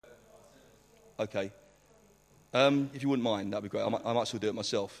Okay. If you wouldn't mind, that'd be great. I might still do it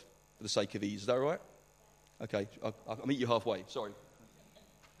myself for the sake of ease. Is that all right? Okay. I'll meet you halfway. Sorry.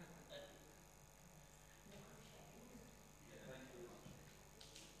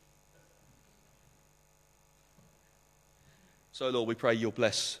 So, Lord, we pray you'll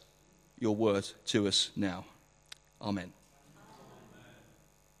bless your word to us now. Amen.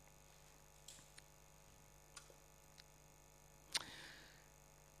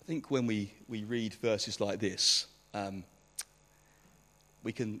 I think when we read verses like this,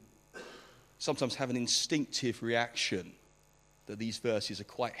 we can sometimes have an instinctive reaction that these verses are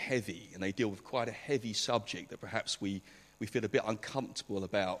quite heavy and they deal with quite a heavy subject that perhaps we feel a bit uncomfortable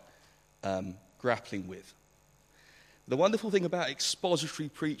about grappling with. The wonderful thing about expository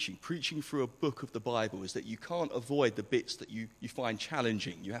preaching through a book of the Bible, is that you can't avoid the bits that you find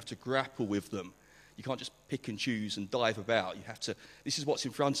challenging. You have to grapple with them. You can't just pick and choose and dive about. You have to. This is what's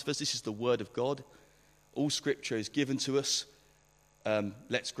in front of us. This is the Word of God. All Scripture is given to us.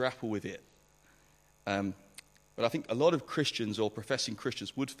 Let's grapple with it. But I think a lot of Christians or professing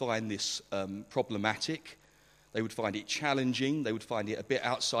Christians would find this problematic. They would find it challenging. They would find it a bit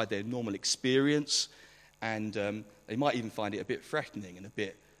outside their normal experience. And they might even find it a bit threatening and a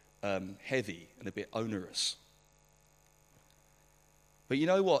bit heavy and a bit onerous. But you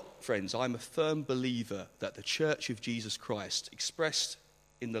know what, friends? I'm a firm believer that the Church of Jesus Christ, expressed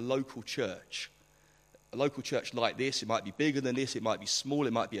in the local church, a local church like this, it might be bigger than this, it might be small,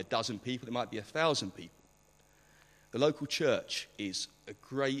 it might be 12 people, it might be 1,000 people. The local church is a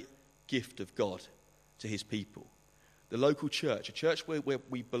great gift of God to his people. The local church, a church where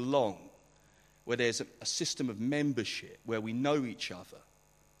we belong, where there's a system of membership, where we know each other,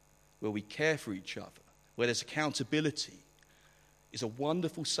 where we care for each other, where there's accountability, is a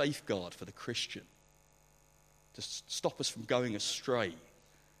wonderful safeguard for the Christian to stop us from going astray,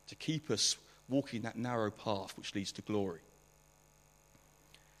 to keep us walking that narrow path which leads to glory.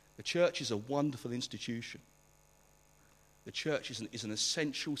 The church is a wonderful institution. The church is an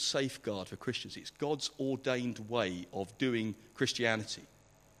essential safeguard for Christians. It's God's ordained way of doing Christianity.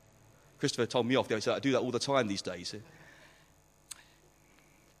 Christopher told me off. I do that all the time these days.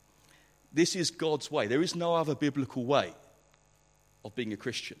 This is God's way. There is no other biblical way of being a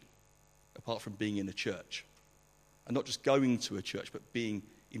Christian apart from being in a church. And not just going to a church, but being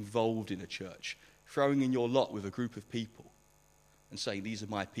involved in a church. Throwing in your lot with a group of people and saying, these are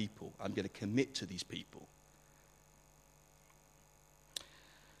my people. I'm going to commit to these people.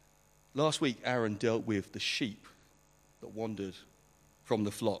 Last week, Aaron dealt with the sheep that wandered from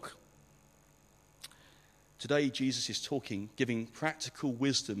the flock. Today, Jesus is giving practical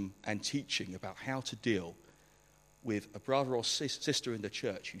wisdom and teaching about how to deal with a brother or sister in the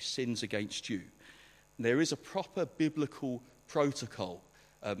church who sins against you. And there is a proper biblical protocol,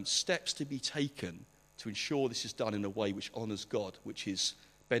 steps to be taken to ensure this is done in a way which honours God, which is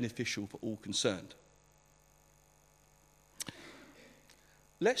beneficial for all concerned.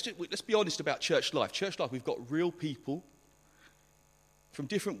 Let's be honest about church life. Church life, we've got real people from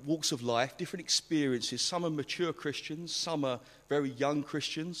different walks of life, different experiences. Some are mature Christians, some are very young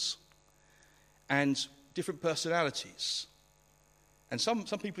Christians, and different personalities. And some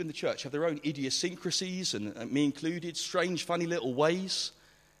people in the church have their own idiosyncrasies, and me included, strange, funny little ways,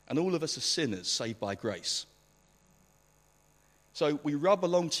 and all of us are sinners saved by grace. So we rub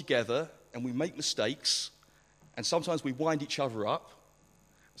along together, and we make mistakes, and sometimes we wind each other up.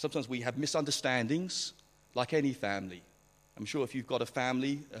 Sometimes we have misunderstandings, like any family. I'm sure if you've got a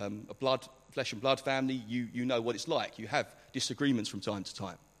family, flesh and blood family, you know what it's like. You have disagreements from time to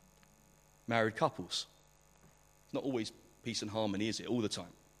time. Married couples. It's not always peace and harmony, is it, all the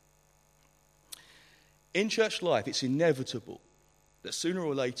time? In church life, it's inevitable that sooner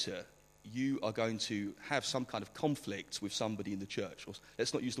or later you are going to have some kind of conflict with somebody in the church. Or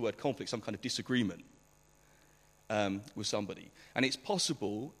let's not use the word conflict, some kind of disagreement with somebody. And it's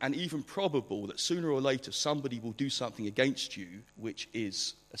possible and even probable that sooner or later somebody will do something against you which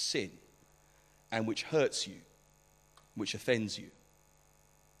is a sin and which hurts you, which offends you.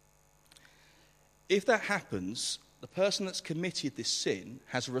 If that happens, the person that's committed this sin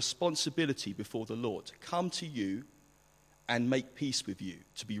has a responsibility before the Lord to come to you and make peace with you,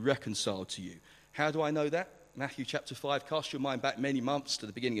 to be reconciled to you. How do I know that? Matthew chapter 5, cast your mind back many months to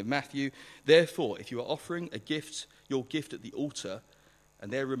the beginning of Matthew. Therefore, if you are offering your gift at the altar, and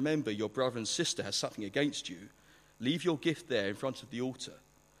there remember your brother and sister has something against you, leave your gift there in front of the altar.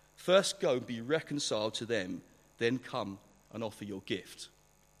 First go and be reconciled to them, then come and offer your gift.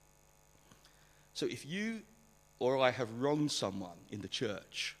 So if you or I have wronged someone in the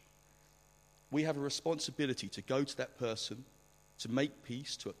church, we have a responsibility to go to that person, to make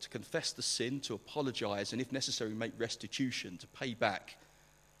peace, to confess the sin, to apologize, and if necessary, make restitution, to pay back,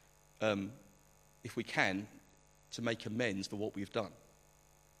 if we can, to make amends for what we've done.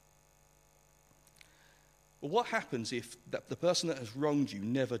 Well, what happens if the person that has wronged you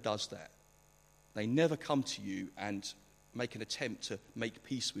never does that? They never come to you and make an attempt to make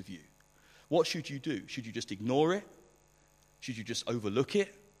peace with you. What should you do? Should you just ignore it? Should you just overlook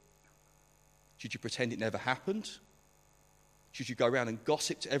it? Should you pretend it never happened? Should you go around and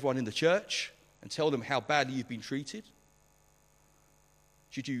gossip to everyone in the church and tell them how badly you've been treated?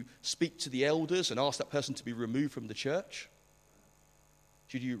 Should you speak to the elders and ask that person to be removed from the church?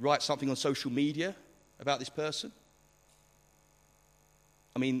 Should you write something on social media about this person?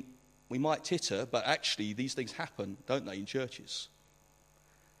 I mean, we might titter, but actually these things happen, don't they, in churches?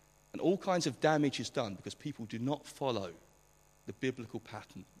 And all kinds of damage is done because people do not follow the biblical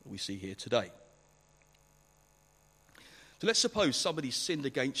pattern that we see here today. So let's suppose somebody sinned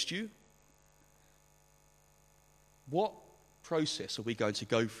against you. What process are we going to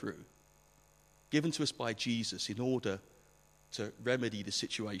go through, given to us by Jesus, in order to remedy the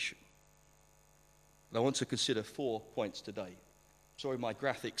situation? And I want to consider 4 points today. Sorry, my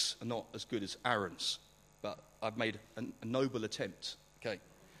graphics are not as good as Aaron's, but I've made a noble attempt. Okay.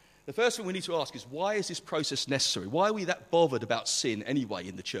 The first thing we need to ask is, why is this process necessary? Why are we that bothered about sin anyway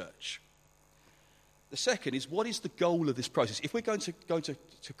in the church? The second is, what is the goal of this process? If we're going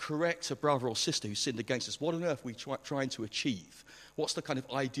to correct a brother or sister who sinned against us, what on earth are we trying to achieve? What's the kind of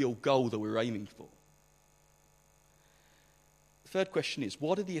ideal goal that we're aiming for? The third question is,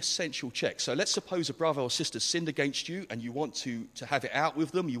 what are the essential checks? So let's suppose a brother or sister sinned against you and you want to have it out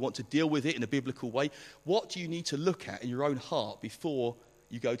with them, you want to deal with it in a biblical way. What do you need to look at in your own heart before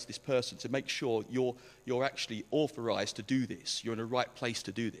you go to this person to make sure you're actually authorized to do this? You're in the right place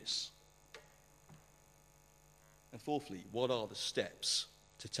to do this. And fourthly, what are the steps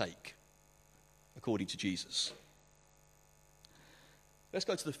to take according to Jesus? Let's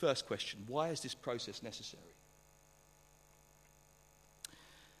go to the first question. Why is this process necessary?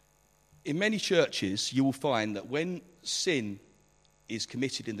 In many churches, you will find that when sin is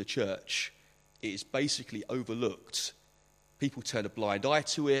committed in the church, it is basically overlooked. People turn a blind eye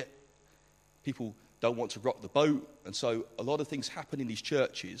to it. People don't want to rock the boat. And so a lot of things happen in these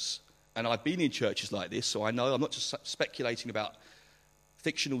churches. And I've been in churches like this, so I know. I'm not just speculating about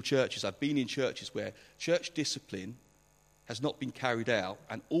fictional churches. I've been in churches where church discipline has not been carried out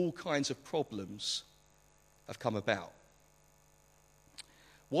and all kinds of problems have come about.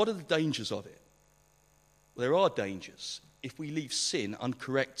 What are the dangers of it? Well, there are dangers if we leave sin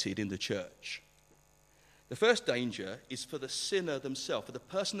uncorrected in the church. The first danger is for the sinner themselves. For the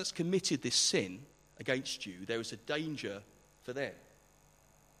person that's committed this sin against you, there is a danger for them.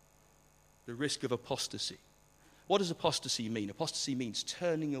 The risk of apostasy. What does apostasy mean? Apostasy means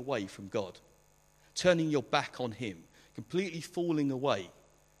turning away from God, turning your back on him, completely falling away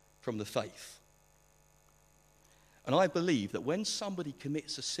from the faith. And I believe that when somebody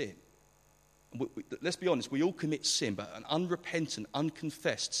commits a sin, let's be honest, we all commit sin, but an unrepentant,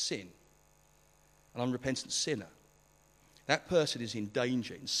 unconfessed sin, an unrepentant sinner, that person is in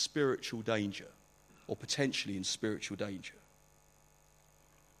danger, in spiritual danger, or potentially in spiritual danger.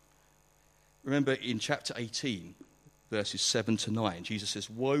 Remember in chapter 18, verses 7 to 9, Jesus says,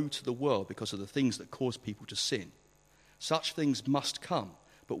 "Woe to the world because of the things that cause people to sin. Such things must come,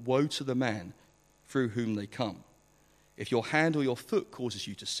 but woe to the man through whom they come. If your hand or your foot causes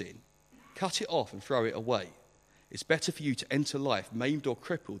you to sin, cut it off and throw it away. It's better for you to enter life maimed or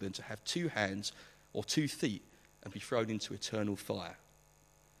crippled than to have 2 hands or 2 feet and be thrown into eternal fire."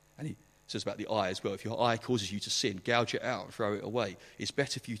 And he says about the eye as well, if your eye causes you to sin, gouge it out and throw it away. It's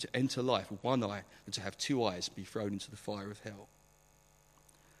better for you to enter life with 1 eye than to have 2 eyes and be thrown into the fire of hell.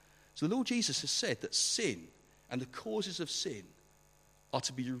 So the Lord Jesus has said that sin and the causes of sin are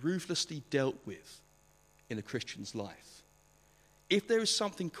to be ruthlessly dealt with in a Christian's life. If there is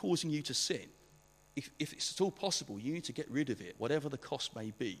something causing you to sin, if it's at all possible, you need to get rid of it, whatever the cost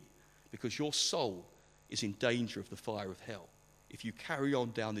may be, because your soul is in danger of the fire of hell if you carry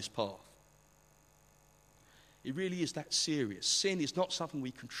on down this path. It really is that serious. Sin is not something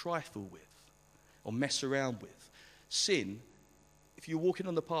we can trifle with or mess around with. Sin, if you're walking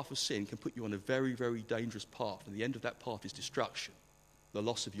on the path of sin, can put you on a very, very dangerous path, and the end of that path is destruction, the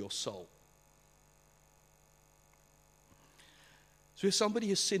loss of your soul. So if somebody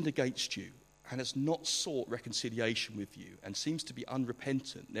has sinned against you and has not sought reconciliation with you and seems to be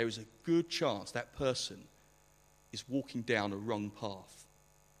unrepentant, there is a good chance that person is walking down a wrong path.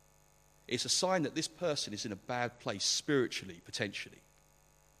 It's a sign that this person is in a bad place spiritually, potentially.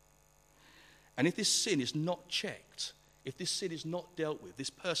 And if this sin is not checked, if this sin is not dealt with, this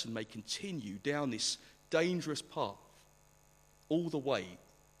person may continue down this dangerous path all the way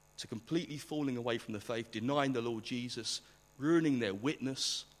to completely falling away from the faith, denying the Lord Jesus, ruining their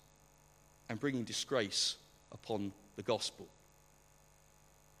witness, and bringing disgrace upon the gospel.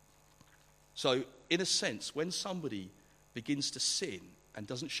 So, in a sense, when somebody begins to sin and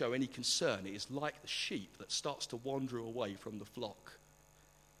doesn't show any concern, it is like the sheep that starts to wander away from the flock.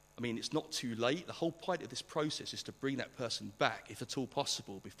 I mean, it's not too late. The whole point of this process is to bring that person back, if at all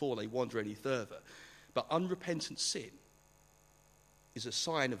possible, before they wander any further. But unrepentant sin is a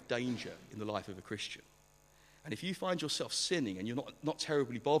sign of danger in the life of a Christian. And if you find yourself sinning and you're not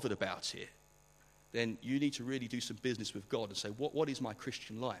terribly bothered about it, then you need to really do some business with God and say, what is my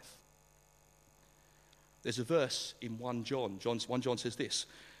Christian life? There's a verse in 1 John. 1 John says this: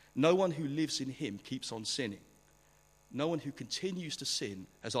 "No one who lives in him keeps on sinning. No one who continues to sin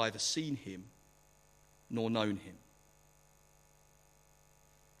has either seen him nor known him."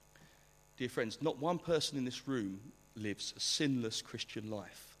 Dear friends, not one person in this room lives a sinless Christian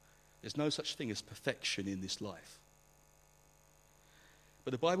life. There's no such thing as perfection in this life.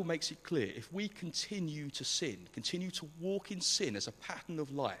 But the Bible makes it clear, if we continue to sin, continue to walk in sin as a pattern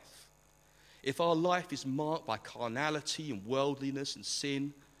of life, if our life is marked by carnality and worldliness and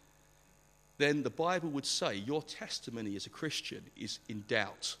sin, then the Bible would say your testimony as a Christian is in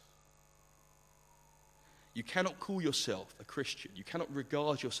doubt. You cannot call yourself a Christian. You cannot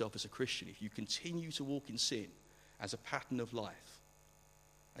regard yourself as a Christian if you continue to walk in sin as a pattern of life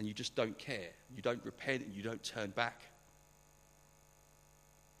and you just don't care. You don't repent and you don't turn back.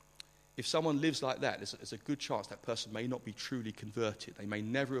 If someone lives like that, there's a good chance that person may not be truly converted. They may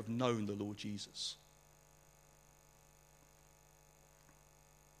never have known the Lord Jesus.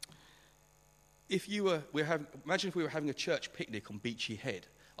 Imagine if we were having a church picnic on Beachy Head.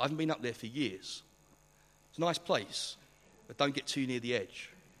 I haven't been up there for years. It's a nice place, but don't get too near the edge.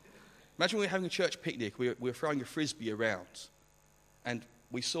 Imagine we were having a church picnic. We were throwing a frisbee around, and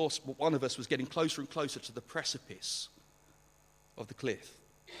we saw one of us was getting closer and closer to the precipice of the cliff.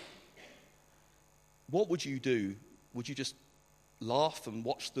 What would you do? Would you just laugh and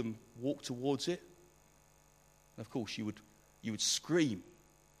watch them walk towards it? And of course, you would scream.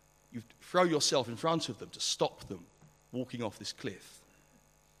 You'd throw yourself in front of them to stop them walking off this cliff.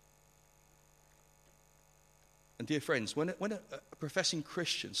 And dear friends, when a professing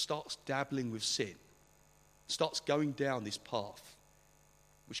Christian starts dabbling with sin, starts going down this path,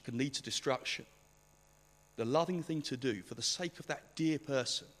 which can lead to destruction, the loving thing to do for the sake of that dear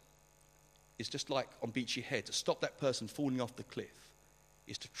person is just like on Beachy Head, to stop that person falling off the cliff,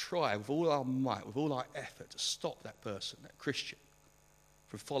 is to try with all our might, with all our effort, to stop that person, that Christian,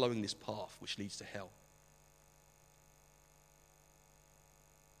 from following this path which leads to hell.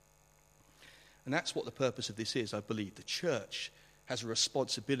 And that's what the purpose of this is, I believe. The church has a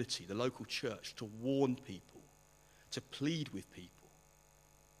responsibility, the local church, to warn people, to plead with people,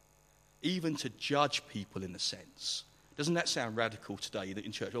 even to judge people in a sense. Doesn't that sound radical today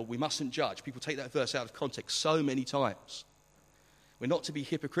in church? Oh, we mustn't judge. People take that verse out of context so many times. We're not to be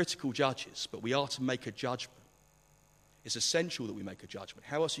hypocritical judges, but we are to make a judgment. It's essential that we make a judgment.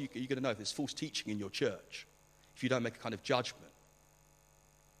 How else are you going to know if there's false teaching in your church if you don't make a kind of judgment?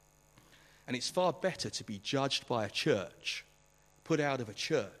 And it's far better to be judged by a church, put out of a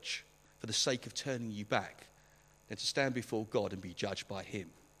church for the sake of turning you back, than to stand before God and be judged by him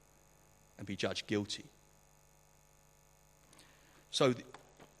and be judged guilty. So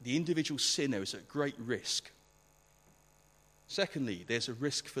the individual sinner is at great risk. Secondly, there's a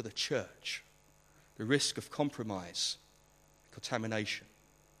risk for the church, the risk of compromise, contamination.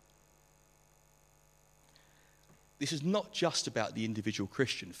 This is not just about the individual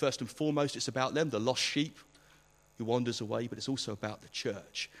Christian. First and foremost, it's about them, the lost sheep who wanders away, but it's also about the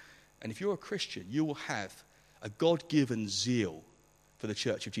church. And if you're a Christian, you will have a God-given zeal for the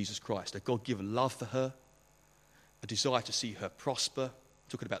church of Jesus Christ, a God-given love for her, a desire to see her prosper,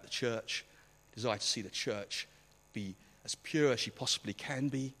 talking about the church, desire to see the church be as pure as she possibly can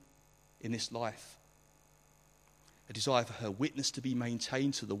be in this life, a desire for her witness to be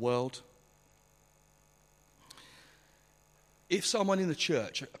maintained to the world. If someone in the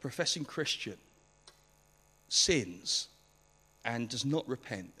church, a professing Christian, sins and does not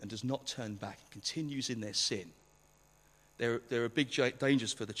repent and does not turn back and continues in their sin, there are big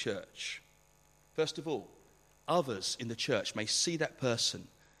dangers for the church. First of all, others in the church may see that person,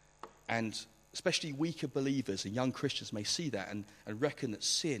 and especially weaker believers and young Christians may see that and reckon that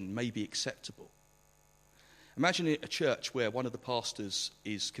sin may be acceptable. Imagine a church where one of the pastors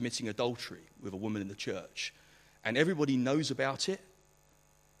is committing adultery with a woman in the church, and everybody knows about it.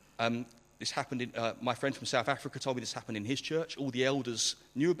 This happened in, my friend from South Africa told me this happened in his church. All the elders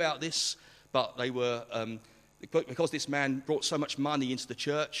knew about this, but they were, because this man brought so much money into the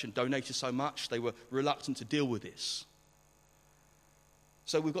church and donated so much, they were reluctant to deal with this.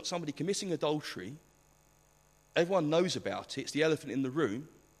 So we've got somebody committing adultery. Everyone knows about it. It's the elephant in the room,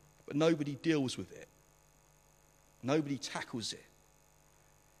 but nobody deals with it. Nobody tackles it.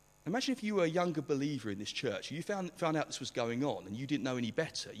 Imagine if you were a younger believer in this church. You found out this was going on and you didn't know any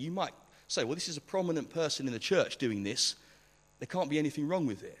better. You might say, well, this is a prominent person in the church doing this. There can't be anything wrong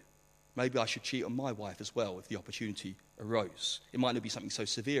with it. Maybe I should cheat on my wife as well if the opportunity arose. It might not be something so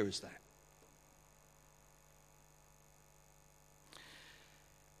severe as that.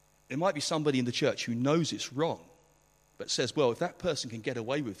 There might be somebody in the church who knows it's wrong, but says, well, if that person can get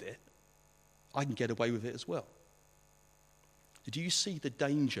away with it, I can get away with it as well. Do you see the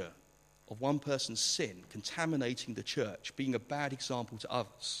danger of one person's sin contaminating the church, being a bad example to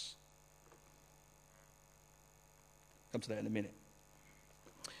others? Come to that in a minute.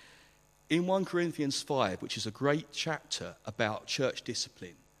 In 1 Corinthians 5, which is a great chapter about church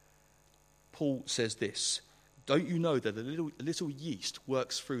discipline, Paul says this: don't you know that a little yeast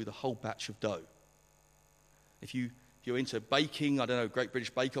works through the whole batch of dough? If you're into baking, I don't know, Great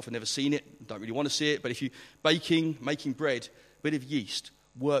British Bake Off, I've never seen it, don't really want to see it, but if you're making bread, a bit of yeast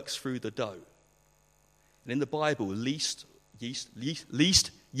works through the dough. And in the Bible, yeast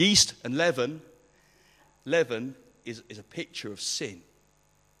and leaven is a picture of sin.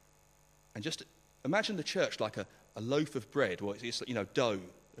 And just imagine the church like a loaf of bread, or it's dough,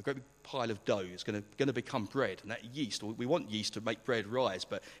 a great big pile of dough is going to become bread. And that yeast, we want yeast to make bread rise,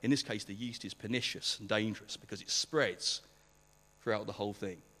 but in this case the yeast is pernicious and dangerous because it spreads throughout the whole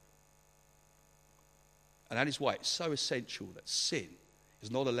thing. And that is why it's so essential that sin is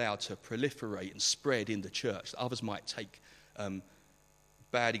not allowed to proliferate and spread in the church, that others might take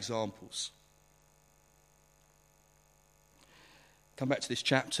bad examples. Come back to this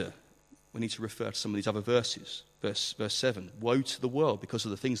chapter. We need to refer to some of these other verses. Verse 7, woe to the world because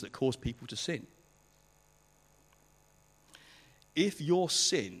of the things that cause people to sin. If your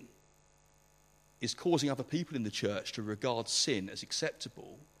sin is causing other people in the church to regard sin as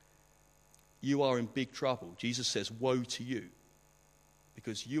acceptable, you are in big trouble. Jesus says, woe to you,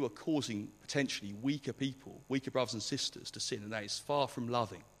 because you are causing potentially weaker people, weaker brothers and sisters to sin, and that is far from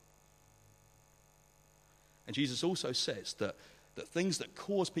loving. And Jesus also says that things that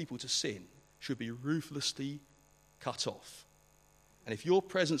cause people to sin should be ruthlessly cut off. And if your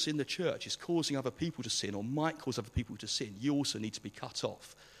presence in the church is causing other people to sin, or might cause other people to sin, you also need to be cut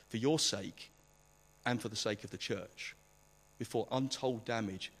off for your sake and for the sake of the church before untold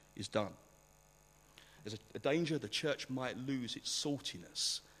damage is done. There's a danger the church might lose its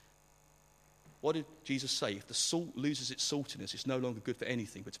saltiness. What did Jesus say? If the salt loses its saltiness, it's no longer good for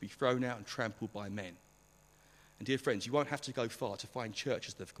anything but to be thrown out and trampled by men. And dear friends, you won't have to go far to find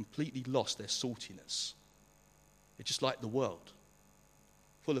churches that have completely lost their saltiness. They're just like the world,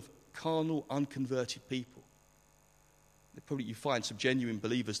 full of carnal, unconverted people. Probably you find some genuine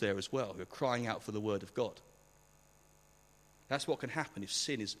believers there as well who are crying out for the word of God. That's what can happen if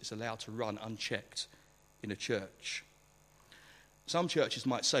sin is allowed to run unchecked in a church. Some churches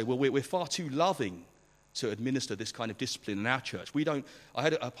might say, well, we're far too loving to administer this kind of discipline in our church. I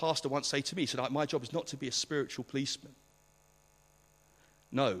had a pastor once say to me, he said, my job is not to be a spiritual policeman.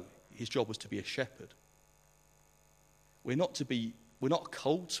 No, his job was to be a shepherd. We're not a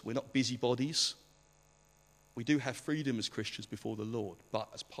cult, we're not busybodies. We do have freedom as Christians before the Lord, but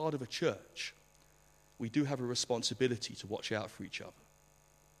as part of a church, we do have a responsibility to watch out for each other.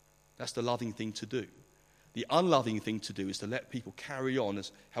 That's the loving thing to do. The unloving thing to do is to let people carry on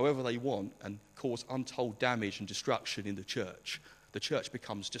as however they want and cause untold damage and destruction in the church. The church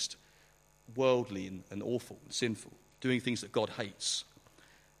becomes just worldly and awful and sinful, doing things that God hates.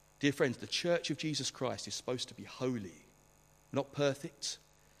 Dear friends, the church of Jesus Christ is supposed to be holy, not perfect.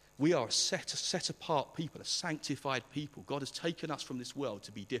 We are a set apart people, a sanctified people. God has taken us from this world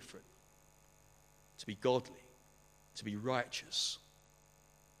to be different, to be godly, to be righteous,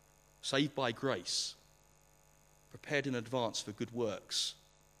 saved by grace, prepared in advance for good works.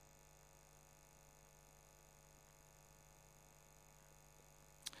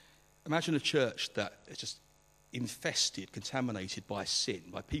 Imagine a church that is just infested, contaminated by sin,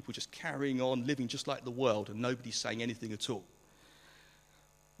 by people just carrying on, living just like the world, and nobody saying anything at all.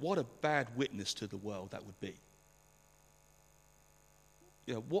 What a bad witness to the world that would be.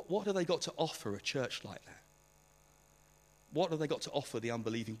 What have they got to offer a church like that? What have they got to offer the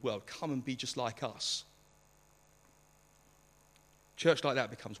unbelieving world? Come and be just like us. Church like that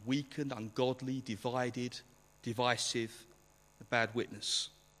becomes weakened, ungodly, divided, divisive, a bad witness.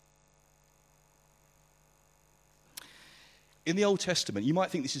 In the Old Testament, you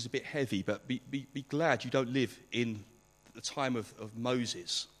might think this is a bit heavy, but be glad you don't live in the time of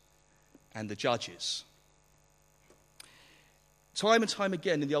Moses and the judges. Time and time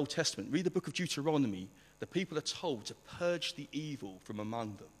again in the Old Testament, read the book of Deuteronomy, the people are told to purge the evil from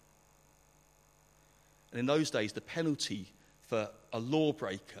among them. And in those days, the penalty for a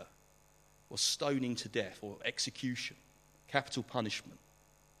lawbreaker was stoning to death or execution, capital punishment.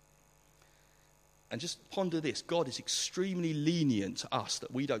 And just ponder this, God is extremely lenient to us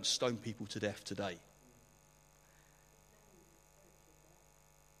that we don't stone people to death today.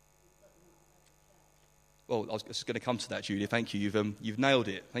 Well, I was just going to come to that, Julia. Thank you. You've nailed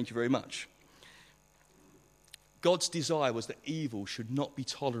it. Thank you very much. God's desire was that evil should not be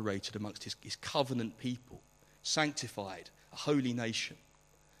tolerated amongst his covenant people, sanctified, a holy nation.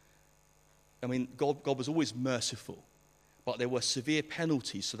 I mean, God was always merciful, but there were severe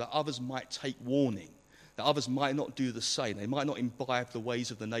penalties so that others might take warning, that others might not do the same. They might not imbibe the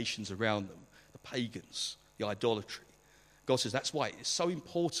ways of the nations around them, the pagans, the idolatry. God says that's why it's so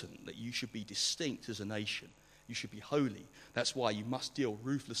important that you should be distinct as a nation. You should be holy. That's why you must deal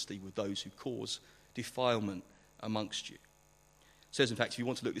ruthlessly with those who cause defilement amongst you. It says, in fact, if you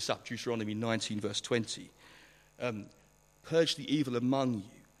want to look this up, Deuteronomy 19, verse 20, purge the evil among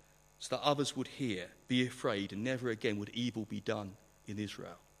you so that others would hear, be afraid, and never again would evil be done in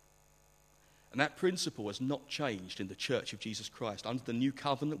Israel. And that principle has not changed in the Church of Jesus Christ. Under the new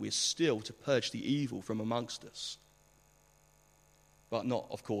covenant, we are still to purge the evil from amongst us. But not,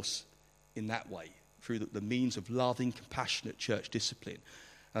 of course, in that way, through the means of loving, compassionate church discipline.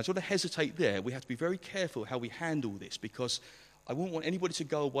 And I just want to hesitate there. We have to be very careful how we handle this, because I wouldn't want anybody to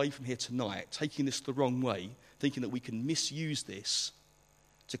go away from here tonight taking this the wrong way, thinking that we can misuse this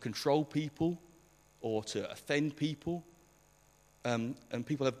to control people or to offend people. And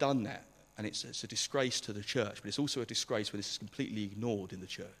people have done that, and it's a disgrace to the church, but it's also a disgrace when this is completely ignored in the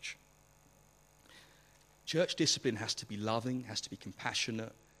church. Church discipline has to be loving, has to be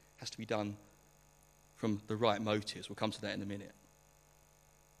compassionate, has to be done from the right motives. We'll come to that in a minute.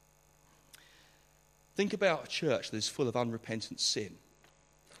 Think about a church that is full of unrepentant sin.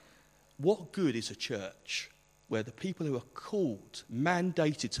 What good is a church where the people who are called,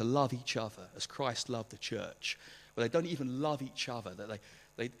 mandated to love each other as Christ loved the church, where they don't even love each other, that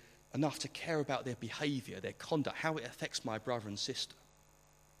they enough to care about their behaviour, their conduct, how it affects my brother and sister?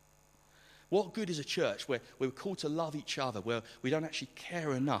 What good is a church where we're called to love each other, where we don't actually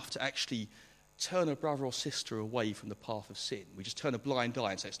care enough to actually turn a brother or sister away from the path of sin? We just turn a blind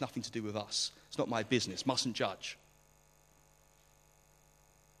eye and say, it's nothing to do with us. It's not my business. Mustn't judge.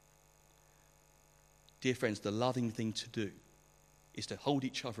 Dear friends, the loving thing to do is to hold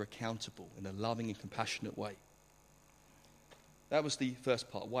each other accountable in a loving and compassionate way. That was the first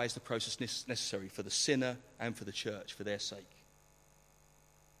part. Why is the process necessary? For the sinner and for the church, for their sake.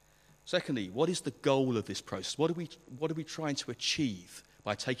 Secondly, what is the goal of this process? What are we trying to achieve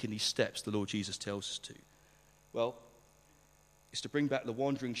by taking these steps the Lord Jesus tells us to? Well, it's to bring back the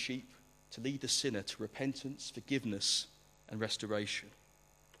wandering sheep, to lead the sinner to repentance, forgiveness, and restoration.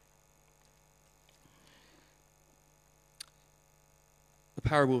 The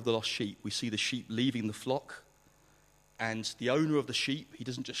parable of the lost sheep, we see the sheep leaving the flock, and the owner of the sheep, he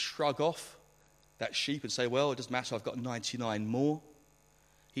doesn't just shrug off that sheep and say, well, it doesn't matter, I've got 99 more.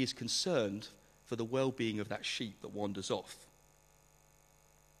 He is concerned for the well-being of that sheep that wanders off.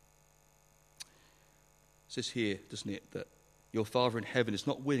 It says here, doesn't it, that your Father in heaven is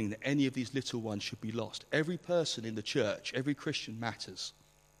not willing that any of these little ones should be lost. Every person in the church, every Christian matters.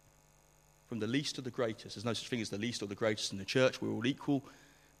 From the least to the greatest. There's no such thing as the least or the greatest in the church. We're all equal.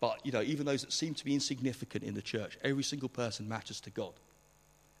 But, even those that seem to be insignificant in the church, every single person matters to God.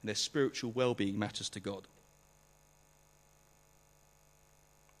 And their spiritual well-being matters to God.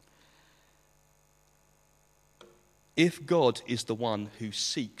 If God is the one who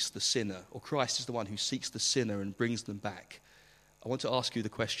seeks the sinner, or Christ is the one who seeks the sinner and brings them back, I want to ask you the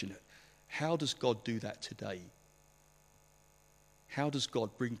question, how does God do that today? How does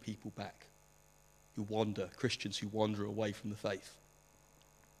God bring people back who wander, Christians who wander away from the faith?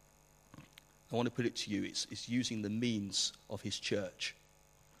 I want to put it to you, it's using the means of his church.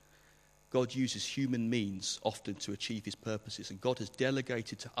 God uses human means often to achieve his purposes, and God has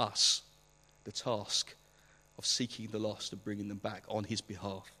delegated to us the task of seeking the lost and bringing them back on his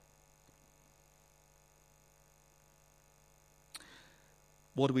behalf.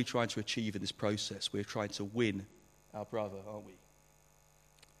 What are we trying to achieve in this process? We're trying to win our brother, aren't we?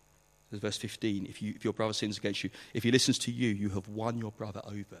 Verse 15, if your brother sins against you, if he listens to you, you have won your brother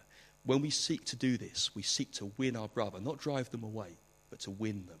over. When we seek to do this, we seek to win our brother, not drive them away, but to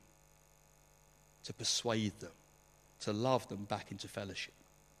win them, to persuade them, to love them back into fellowship.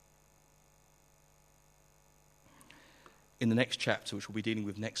 In the next chapter, which we'll be dealing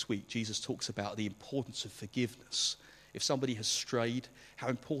with next week, Jesus talks about the importance of forgiveness. If somebody has strayed, how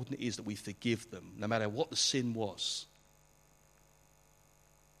important it is that we forgive them, no matter what the sin was.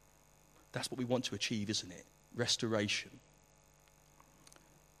 That's what we want to achieve, isn't it? Restoration.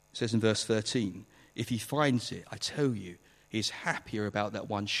 It says in verse 13, if he finds it, I tell you, he is happier about that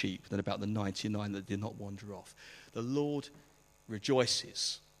one sheep than about the 99 that did not wander off. The Lord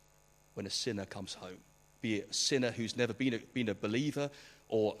rejoices when a sinner comes home, be it a sinner who's never been a believer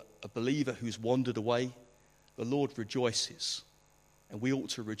or a believer who's wandered away. The Lord rejoices, and we ought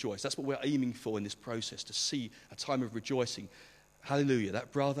to rejoice. That's what we're aiming for in this process, to see a time of rejoicing. Hallelujah,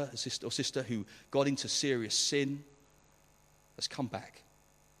 that brother or sister who got into serious sin has come back.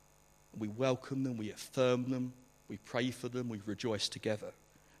 We welcome them, we affirm them, we pray for them, we rejoice together.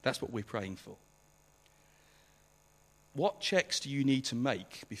 That's what we're praying for. What checks do you need to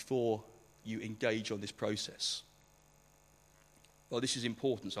make before you engage on this process? Well, this is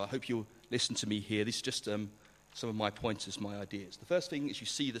important, so I hope you'll listen to me here. This is just some of my pointers, my ideas. The first thing is you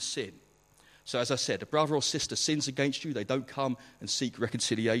see the sin. So as I said, a brother or sister sins against you, they don't come and seek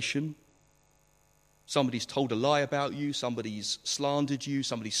reconciliation. Somebody's told a lie about you, somebody's slandered you,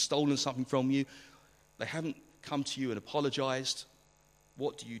 somebody's stolen something from you. They haven't come to you and apologized.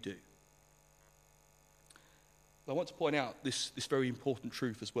 What do you do? I want to point out this very important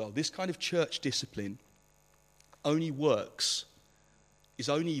truth as well. This kind of church discipline is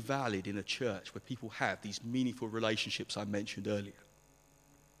only valid in a church where people have these meaningful relationships I mentioned earlier.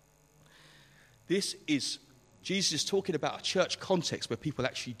 Jesus is talking about a church context where people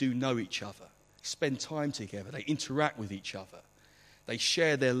actually do know each other, spend time together, they interact with each other, they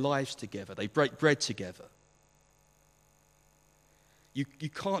share their lives together, they break bread together. You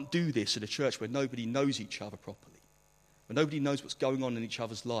can't do this in a church where nobody knows each other properly, where nobody knows what's going on in each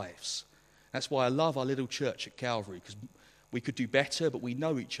other's lives. That's why I love our little church at Calvary, because we could do better, but we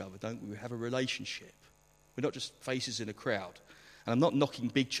know each other, don't we? We have a relationship. We're not just faces in a crowd. And I'm not knocking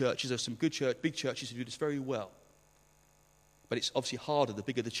big churches. There's some big churches who do this very well. But it's obviously harder the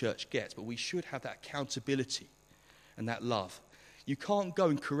bigger the church gets. But we should have that accountability and that love. You can't go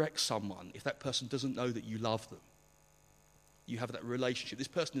and correct someone if that person doesn't know that you love them. You have that relationship. This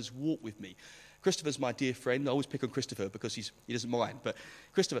person has walked with me. Christopher's my dear friend. I always pick on Christopher because he doesn't mind. But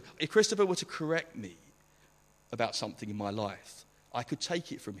if Christopher were to correct me about something in my life, I could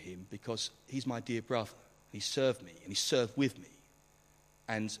take it from him because he's my dear brother. He served me and he served with me.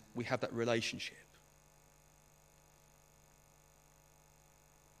 And we have that relationship.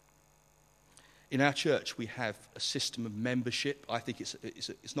 In our church, we have a system of membership. I think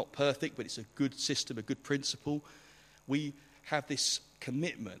it's not perfect, but it's a good system, a good principle. We have this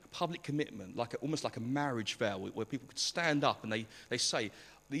commitment, a public commitment, almost like a marriage vow, where people could stand up and they say,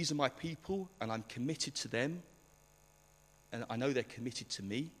 these are my people, and I'm committed to them, and I know they're committed to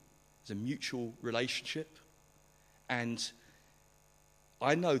me. It's a mutual relationship. And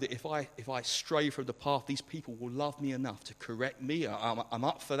I know that if I stray from the path, these people will love me enough to correct me. I'm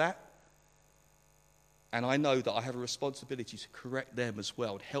up for that. And I know that I have a responsibility to correct them as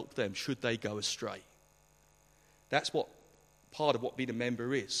well and help them should they go astray. That's what part of what being a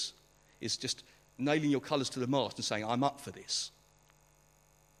member is just nailing your colours to the mast and saying, I'm up for this.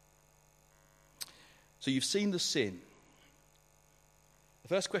 So you've seen the sin. The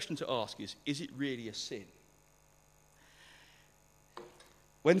first question to ask is it really a sin?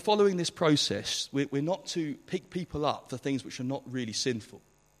 When following this process, we're not to pick people up for things which are not really sinful.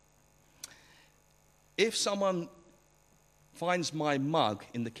 If someone finds my mug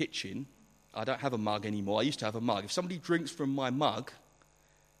in the kitchen, I don't have a mug anymore, I used to have a mug. If somebody drinks from my mug,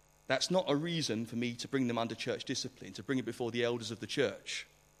 that's not a reason for me to bring them under church discipline, to bring it before the elders of the church.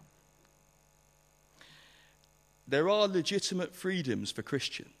 There are legitimate freedoms for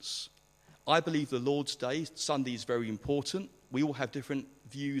Christians. I believe the Lord's Day, Sunday, is very important. We all have different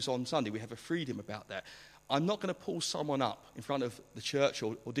views on Sunday. We have a freedom about that. I'm not going to pull someone up in front of the church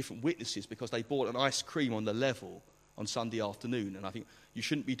or different witnesses because they bought an ice cream on the level on Sunday afternoon. And I think you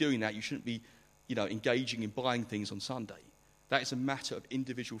shouldn't be doing that. You shouldn't be, engaging in buying things on Sunday. That is a matter of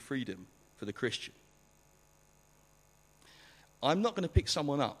individual freedom for the Christian. I'm not going to pick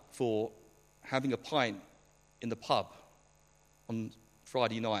someone up for having a pint in the pub on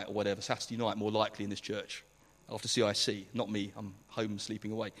Friday night or whatever, Saturday night, more likely in this church, after CIC. Not me, I'm home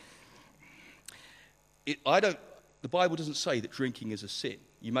sleeping away. The Bible doesn't say that drinking is a sin.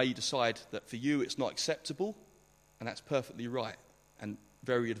 You may decide that for you it's not acceptable, and that's perfectly right and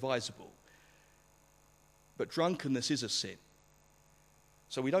very advisable. But drunkenness is a sin.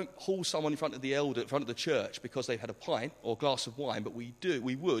 So we don't haul someone in front of the elder, in front of the church, because they've had a pint or a glass of wine, but we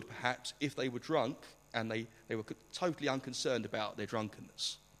would perhaps if they were drunk and they were totally unconcerned about their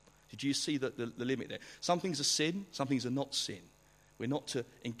drunkenness. Did you see the limit there? Some things are sin, some things are not sin. We're not to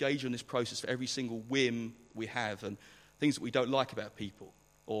engage in this process for every single whim we have and things that we don't like about people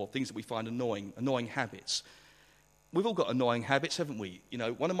or things that we find annoying habits. We've all got annoying habits, haven't we? You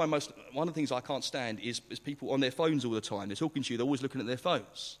know, one of the things I can't stand is people on their phones all the time. They're talking to you, they're always looking at their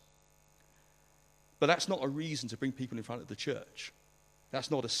phones. But that's not a reason to bring people in front of the church. That's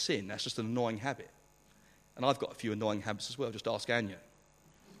not a sin, that's just an annoying habit. And I've got a few annoying habits as well, just ask Anya.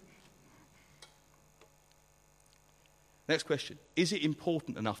 Next question. Is it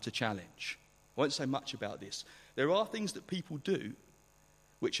important enough to challenge? I won't say much about this. There are things that people do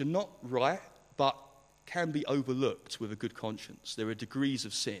which are not right, but can be overlooked with a good conscience. There are degrees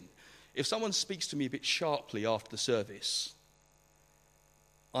of sin. If someone speaks to me a bit sharply after the service,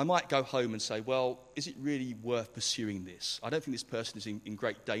 I might go home and say, well, is it really worth pursuing this? I don't think this person is in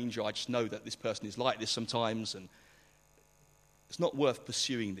great danger. I just know that this person is like this sometimes, and it's not worth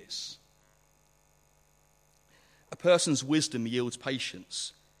pursuing this. A person's wisdom yields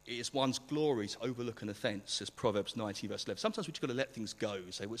patience. It is one's glory to overlook an offence, says Proverbs 19, verse 11. Sometimes we've just got to let things go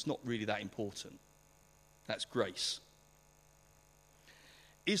and say, well, it's not really that important. That's grace.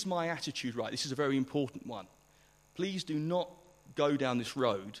 Is my attitude right? This is a very important one. Please do not go down this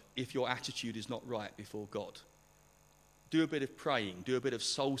road if your attitude is not right before God. Do a bit of praying, do a bit of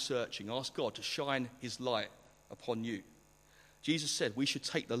soul searching, ask God to shine his light upon you. Jesus said we should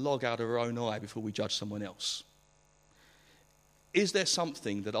take the log out of our own eye before we judge someone else. Is there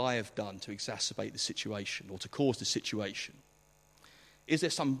something that I have done to exacerbate the situation or to cause the situation? Is there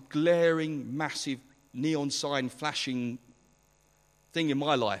some glaring, massive, neon sign flashing thing in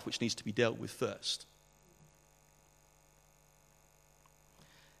my life which needs to be dealt with first?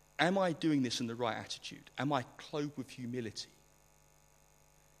 Am I doing this in the right attitude? Am I clothed with humility?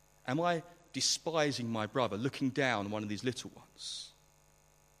 Am I despising my brother, looking down on one of these little ones?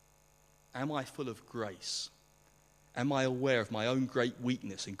 Am I full of grace? Am I aware of my own great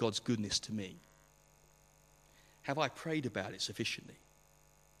weakness and God's goodness to me? Have I prayed about it sufficiently?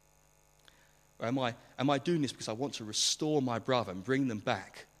 Or am I doing this because I want to restore my brother and bring them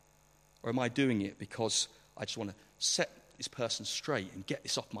back? Or am I doing it because I just want to set this person straight and get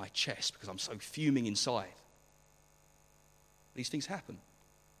this off my chest because I'm so fuming inside? These things happen.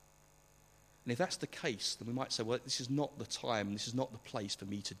 And if that's the case, then we might say, well, this is not the time, this is not the place for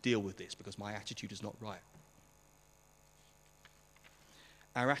me to deal with this because my attitude is not right.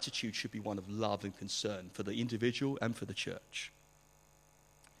 Our attitude should be one of love and concern for the individual and for the church.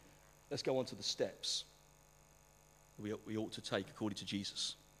 Let's go on to the steps we ought to take according to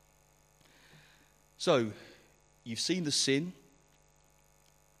Jesus. So, you've seen the sin.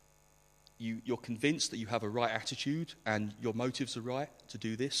 You're convinced that you have a right attitude and your motives are right to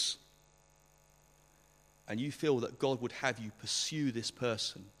do this. And you feel that God would have you pursue this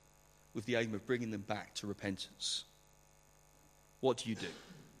person with the aim of bringing them back to repentance. What do you do?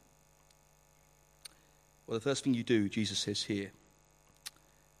 Well, the first thing you do, Jesus says here,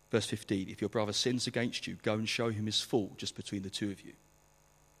 verse 15, if your brother sins against you, go and show him his fault just between the two of you.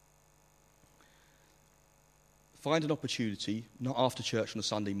 Find an opportunity, not after church on a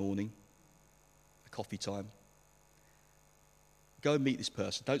Sunday morning, a coffee time. Go and meet this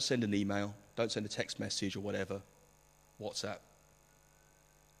person. Don't send an email. Don't send a text message or whatever, WhatsApp.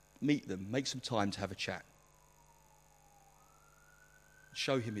 Meet them. Make some time to have a chat.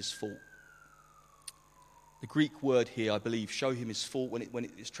 Show him his fault. The Greek word here, I believe, show him his fault, when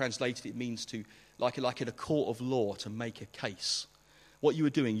it is translated, it means to, like in a court of law, to make a case. What you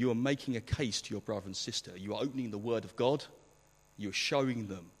are doing, you are making a case to your brother and sister. You are opening the Word of God. You are showing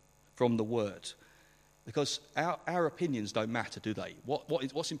them from the Word. Because our opinions don't matter, do they?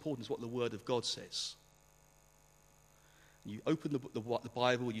 What's important is what the Word of God says. You open the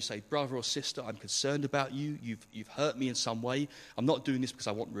Bible, you say, brother or sister, I'm concerned about you. You've hurt me in some way. I'm not doing this because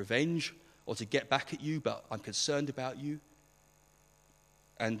I want revenge or to get back at you, but I'm concerned about you.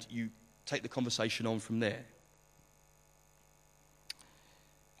 And you take the conversation on from there.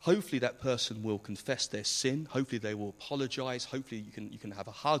 Hopefully that person will confess their sin. Hopefully they will apologize. Hopefully you can have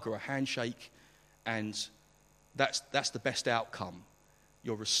a hug or a handshake, and that's the best outcome.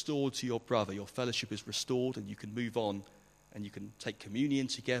 You're restored to your brother. Your fellowship is restored, and you can move on, and you can take communion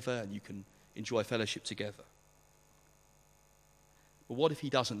together, and you can enjoy fellowship together. But what if he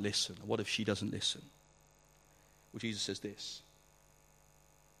doesn't listen? Or what if she doesn't listen? Well, Jesus says this.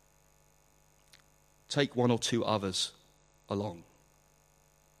 Take one or two others along.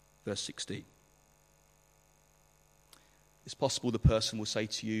 Verse 16. It's possible the person will say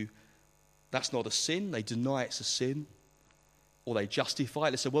to you, that's not a sin. They deny it's a sin. Or they justify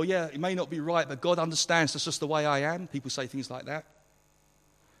it. They say, well, yeah, it may not be right, but God understands that's just the way I am. People say things like that.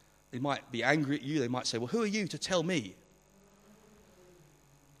 They might be angry at you. They might say, well, who are you to tell me?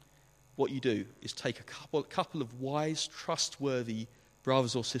 What you do is take a couple of wise, trustworthy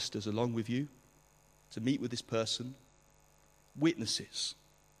brothers or sisters along with you to meet with this person, witnesses.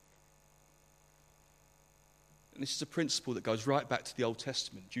 And this is a principle that goes right back to the Old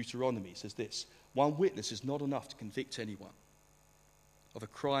Testament. Deuteronomy says this: one witness is not enough to convict anyone of a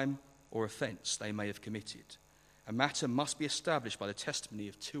crime or offence they may have committed. A matter must be established by the testimony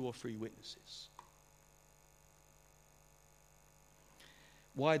of 2 or 3 witnesses.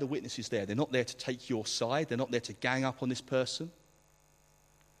 Why are the witnesses there? They're not there to take your side. They're not there to gang up on this person.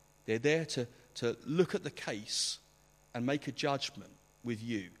 They're there to look at the case and make a judgment with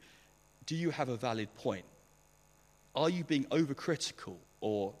you. Do you have a valid point? Are you being overcritical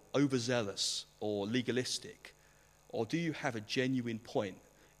or overzealous or legalistic? Or do you have a genuine point?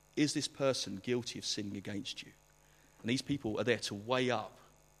 Is this person guilty of sinning against you? And these people are there to weigh up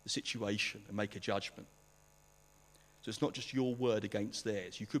the situation and make a judgment. So it's not just your word against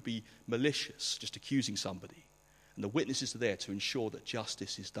theirs. You could be malicious, just accusing somebody. And the witnesses are there to ensure that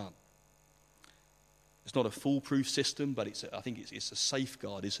justice is done. It's not a foolproof system, but I think it's a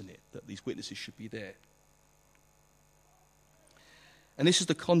safeguard, isn't it, that these witnesses should be there. And this is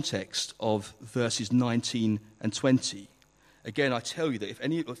the context of verses 19 and 20. Again, I tell you that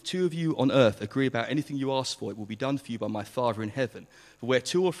if 2 of you on earth agree about anything you ask for, it will be done for you by my Father in heaven. For where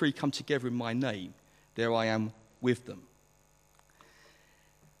 2 or 3 come together in my name, there I am with them.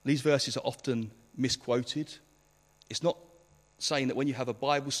 These verses are often misquoted. It's not saying that when you have a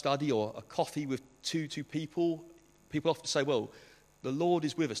Bible study or a coffee with two people often say, well, the Lord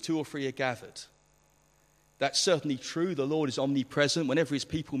is with us, 2 or 3 are gathered. That's certainly true. The Lord is omnipresent. Whenever his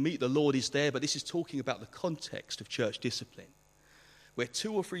people meet, the Lord is there. But this is talking about the context of church discipline, where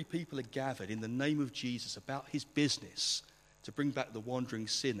 2 or 3 people are gathered in the name of Jesus about his business to bring back the wandering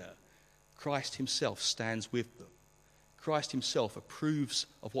sinner. Christ himself stands with them. Christ himself approves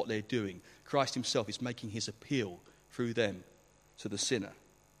of what they're doing. Christ himself is making his appeal through them to the sinner.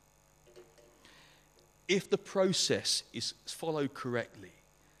 If the process is followed correctly,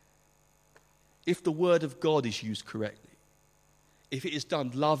 if the word of God is used correctly, if it is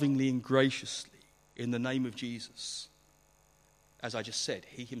done lovingly and graciously in the name of Jesus, as I just said,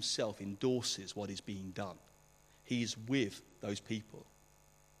 he himself endorses what is being done. He is with those people.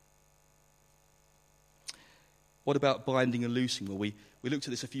 What about binding and loosing? Well, we looked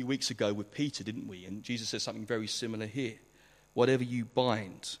at this a few weeks ago with Peter, didn't we? And Jesus says something very similar here. Whatever you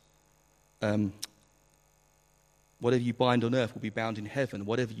bind on earth will be bound in heaven.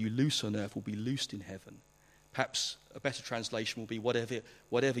 Whatever you loose on earth will be loosed in heaven. Perhaps a better translation will be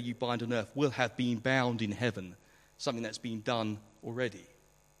whatever you bind on earth will have been bound in heaven. Something that's been done already.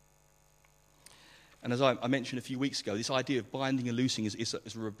 And as I mentioned a few weeks ago, this idea of binding and loosing is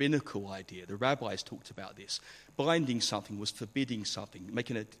a rabbinical idea. The rabbis talked about this. Binding something was forbidding something,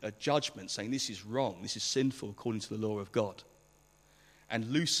 making a judgment, saying this is wrong, this is sinful according to the law of God. And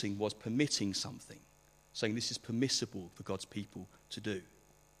loosing was permitting something, saying this is permissible for God's people to do.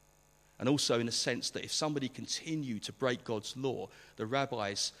 And also in a sense that if somebody continued to break God's law, the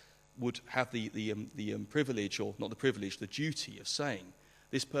rabbis would have the privilege, or not the privilege, the duty of saying,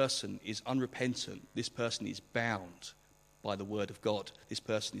 this person is unrepentant, this person is bound by the word of God, this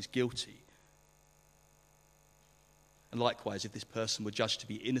person is guilty. And likewise, if this person were judged to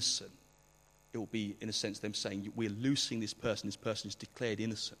be innocent, it will be, in a sense, them saying, we're loosing this person is declared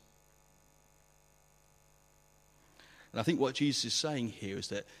innocent. And I think what Jesus is saying here is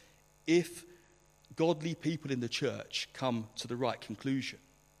that if godly people in the church come to the right conclusion,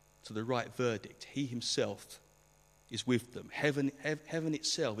 to the right verdict, he himself is with them. Heaven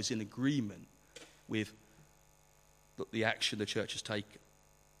itself is in agreement with the action the church has taken.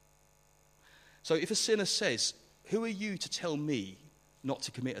 So if a sinner says, who are you to tell me not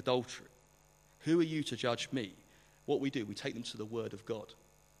to commit adultery? Who are you to judge me? What we do, we take them to the word of God.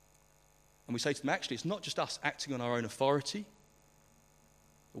 And we say to them, actually, it's not just us acting on our own authority,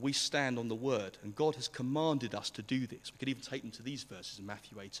 but we stand on the word. And God has commanded us to do this. We could even take them to these verses in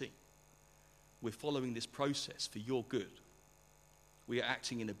Matthew 18. We're following this process for your good. We are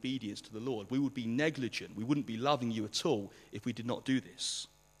acting in obedience to the Lord. We would be negligent. We wouldn't be loving you at all if we did not do this.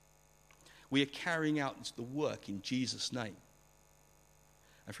 We are carrying out the work in Jesus' name.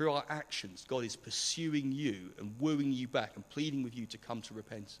 And through our actions, God is pursuing you and wooing you back and pleading with you to come to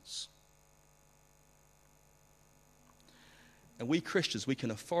repentance. And we Christians, we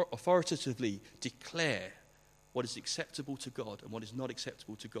can authoritatively declare what is acceptable to God and what is not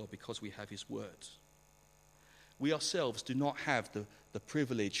acceptable to God because we have his word. We ourselves do not have the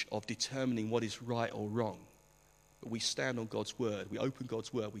privilege of determining what is right or wrong. But we stand on God's word. We open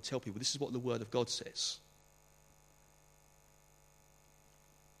God's word. We tell people this is what the word of God says.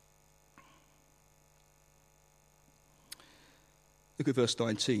 Look at verse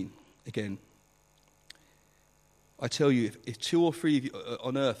 19 again. I tell you, if 2 or 3 of you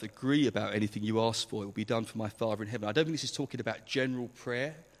on earth agree about anything you ask for, it will be done for my Father in heaven. I don't think this is talking about general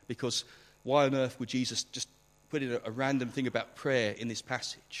prayer, because why on earth would Jesus just put in a random thing about prayer in this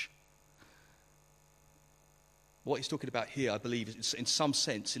passage? What he's talking about here, I believe, is in some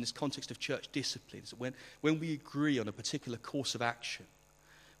sense, in this context of church disciplines, when we agree on a particular course of action,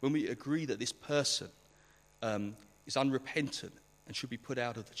 when we agree that this person is unrepentant and should be put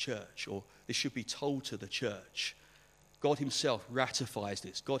out of the church, or this should be told to the church, God himself ratifies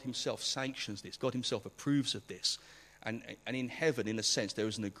this. God himself sanctions this. God himself approves of this. And in heaven, in a sense, there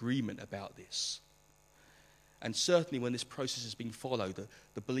is an agreement about this. And certainly when this process is being followed,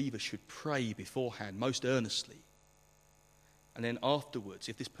 the believer should pray beforehand, most earnestly. And then afterwards,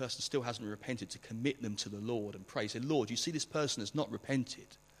 if this person still hasn't repented, to commit them to the Lord and pray. Say, Lord, you see this person has not repented.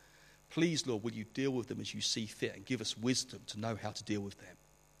 Please, Lord, will you deal with them as you see fit and give us wisdom to know how to deal with them?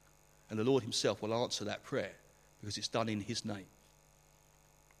 And the Lord himself will answer that prayer because it's done in his name.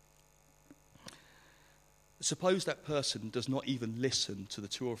 Suppose that person does not even listen to the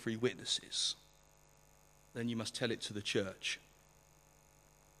 2 or 3 witnesses. Then you must tell it to the church.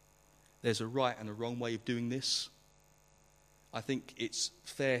 There's a right and a wrong way of doing this. I think it's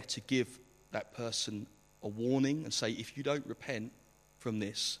fair to give that person a warning and say, if you don't repent from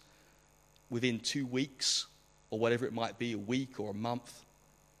this within 2 weeks, or whatever it might be, a week or a month,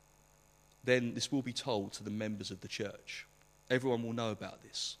 then this will be told to the members of the church. Everyone will know about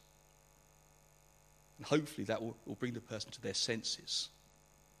this. And hopefully that will bring the person to their senses,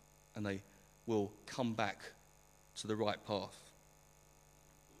 and they will come back to the right path.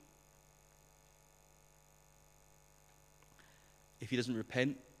 If he doesn't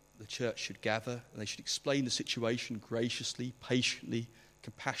repent, the church should gather and they should explain the situation graciously, patiently,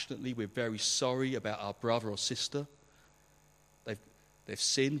 compassionately. We're very sorry about our brother or sister. They've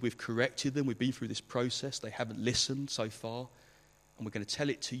sinned, we've corrected them, we've been through this process, they haven't listened so far, and we're going to tell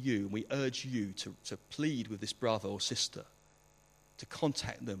it to you, and we urge you to plead with this brother or sister, to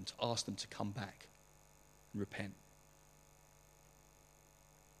contact them, to ask them to come back and repent.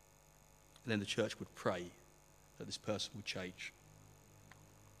 And then the church would pray that this person would change.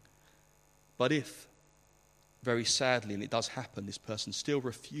 But if, very sadly, and it does happen, this person still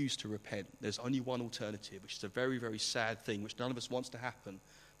refused to repent, there's only one alternative, which is a very, very sad thing, which none of us wants to happen,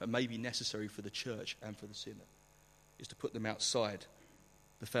 but may be necessary for the church and for the sinner, is to put them outside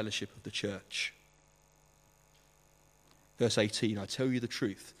the fellowship of the church. Verse 18, I tell you the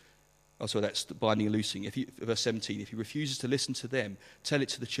truth. Oh, sorry, that's the binding and loosing. Verse 17, if he refuses to listen to them, tell it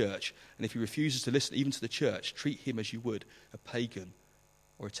to the church. And if he refuses to listen even to the church, treat him as you would a pagan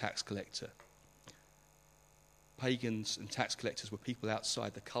or a tax collector. Pagans and tax collectors were people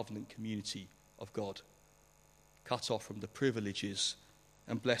outside the covenant community of God, cut off from the privileges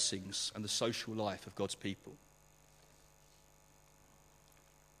and blessings and the social life of God's people.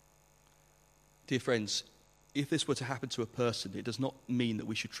 Dear friends, if this were to happen to a person, it does not mean that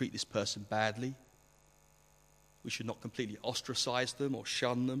we should treat this person badly. We should not completely ostracize them or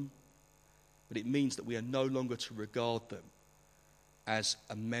shun them, but it means that we are no longer to regard them as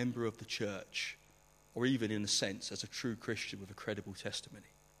a member of the church, or even in a sense as a true Christian with a credible testimony.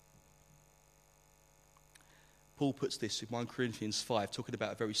 Paul puts this in 1 Corinthians 5, talking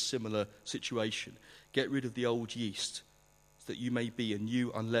about a very similar situation. Get rid of the old yeast, so that you may be a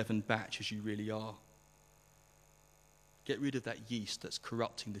new unleavened batch as you really are. Get rid of that yeast that's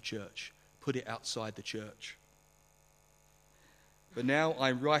corrupting the church. Put it outside the church. But now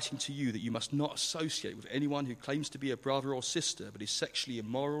I am writing to you that you must not associate with anyone who claims to be a brother or sister, but is sexually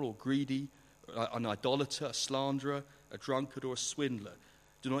immoral or greedy, an idolater, a slanderer, a drunkard, or a swindler.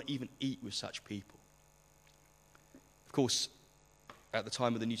 Do not even eat with such people. Of course, at the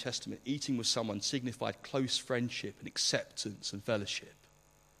time of the New Testament, eating with someone signified close friendship and acceptance and fellowship.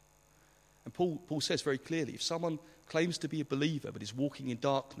 And Paul says very clearly, if someone claims to be a believer but is walking in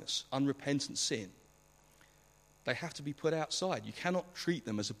darkness, unrepentant sin, they have to be put outside. You cannot treat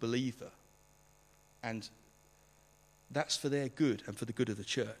them as a believer. And that's for their good and for the good of the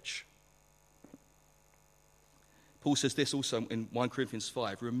church. Paul says this also in 1 Corinthians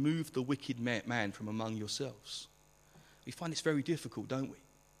 5, remove the wicked man from among yourselves. We find this very difficult, don't we?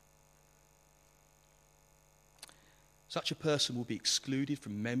 Such a person will be excluded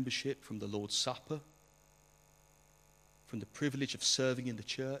from membership from the Lord's Supper. from the privilege of serving in the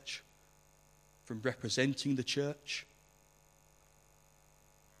church, from representing the church.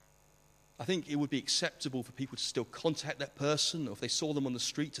 I think it would be acceptable for people to still contact that person, or if they saw them on the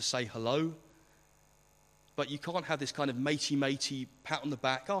street, to say hello. But you can't have this kind of matey, pat on the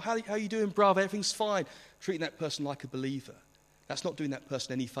back. Oh, how you doing, brother? Everything's fine. Treating that person like a believer. That's not doing that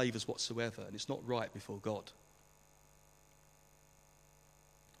person any favours whatsoever, and it's not right before God.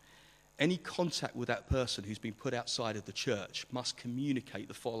 Any contact with that person who's been put outside of the church must communicate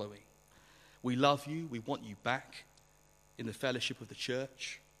the following. We love you. We want you back in the fellowship of the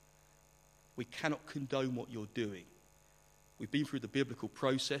church. We cannot condone what you're doing. We've been through the biblical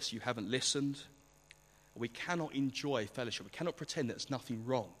process. You haven't listened. We cannot enjoy fellowship. We cannot pretend that there's nothing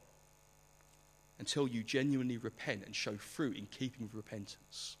wrong until you genuinely repent and show fruit in keeping with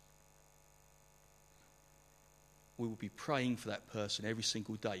repentance. We will be praying for that person every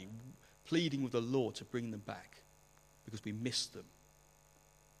single day, pleading with the Lord to bring them back because we missed them.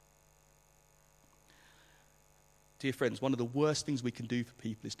 Dear friends, one of the worst things we can do for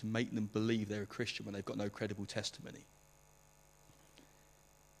people is to make them believe they're a Christian when they've got no credible testimony.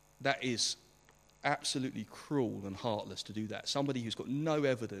 That is absolutely cruel and heartless to do that. Somebody who's got no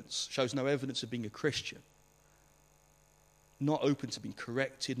evidence, shows no evidence of being a Christian, not open to being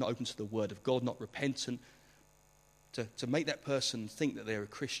corrected, not open to the word of God, not repentant, to make that person think that they're a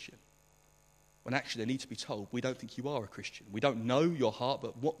Christian, when actually they need to be told, we don't think you are a Christian. We don't know your heart,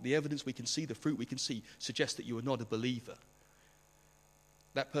 but what the evidence we can see, the fruit we can see, suggests that you are not a believer.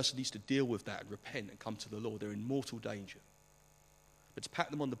 That person needs to deal with that and repent and come to the Lord. They're in mortal danger. But to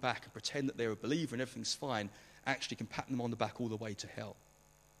pat them on the back and pretend that they're a believer and everything's fine actually can pat them on the back all the way to hell.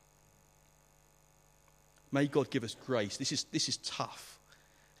 May God give us grace. This is tough.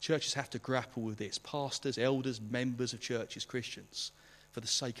 Churches have to grapple with this. Pastors, elders, members of churches, Christians, for the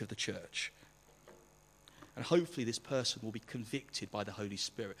sake of the church. And hopefully this person will be convicted by the Holy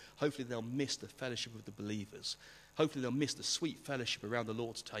Spirit. Hopefully they'll miss the fellowship of the believers. Hopefully they'll miss the sweet fellowship around the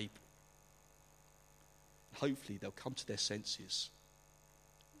Lord's table. Hopefully they'll come to their senses,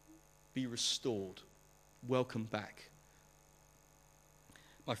 be restored, welcome back.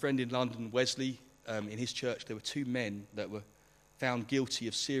 My friend in London, Wesley, in his church, there were 2 men that were found guilty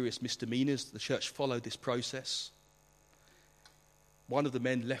of serious misdemeanours. The church followed this process. One of the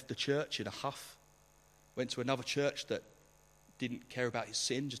men left the church in a huff, went to another church that didn't care about his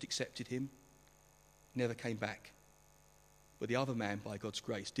sin, just accepted him, never came back. But the other man, by God's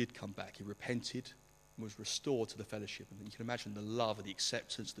grace, did come back. He repented and was restored to the fellowship. And you can imagine the love and the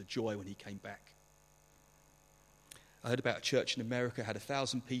acceptance, the joy when he came back. I heard about a church in America, had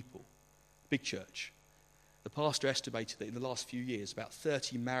 1,000 people, big church. The pastor estimated that in the last few years, about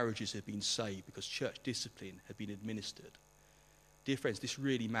 30 marriages had been saved because church discipline had been administered. Dear friends, this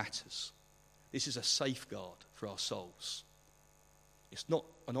really matters. This is a safeguard for our souls. It's not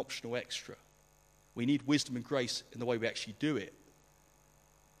an optional extra. We need wisdom and grace in the way we actually do it,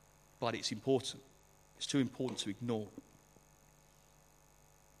 but it's important. It's too important to ignore.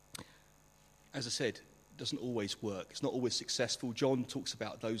 As I said, it doesn't always work. It's not always successful. John talks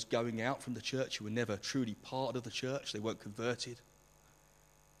about those going out from the church who were never truly part of the church. They weren't converted.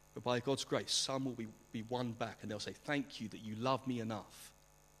 But by God's grace, some will be won back, and they'll say, thank you that you love me enough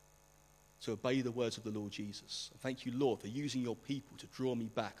to obey the words of the Lord Jesus. Thank you, Lord, for using your people to draw me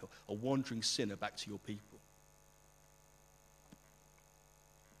back, a wandering sinner, back to your people.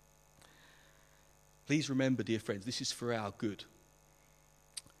 Please remember, dear friends, this is for our good.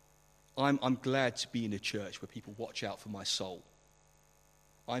 I'm glad to be in a church where people watch out for my soul.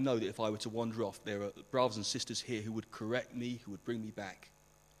 I know that if I were to wander off, there are brothers and sisters here who would correct me, who would bring me back.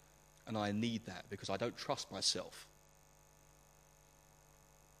 And I need that because I don't trust myself.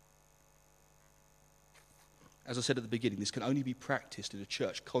 As I said at the beginning, this can only be practiced in a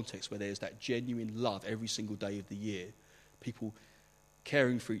church context where there's that genuine love every single day of the year. People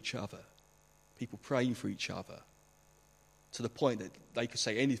caring for each other. People praying for each other. To the point that they could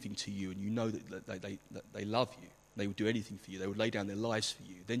say anything to you and you know that they love you. They would do anything for you. They would lay down their lives for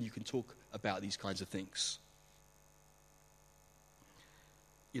you. Then you can talk about these kinds of things.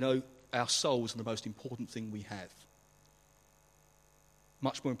 You know, our souls are the most important thing we have.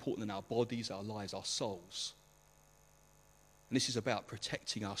 Much more important than our bodies, our lives, our souls. And this is about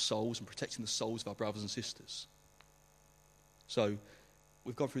protecting our souls and protecting the souls of our brothers and sisters. So,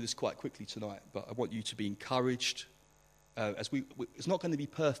 we've gone through this quite quickly tonight, but I want you to be encouraged. It's not going to be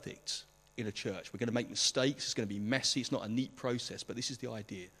perfect in a church. We're going to make mistakes. It's going to be messy. It's not a neat process, but this is the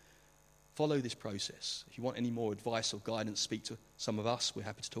idea. Follow this process. If you want any more advice or guidance, speak to some of us. We're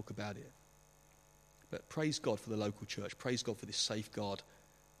happy to talk about it. But praise God for the local church. Praise God for this safeguard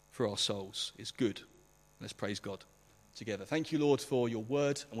for our souls. It's good. Let's praise God. together. Thank you, Lord, for your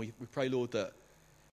word. And we pray, Lord, that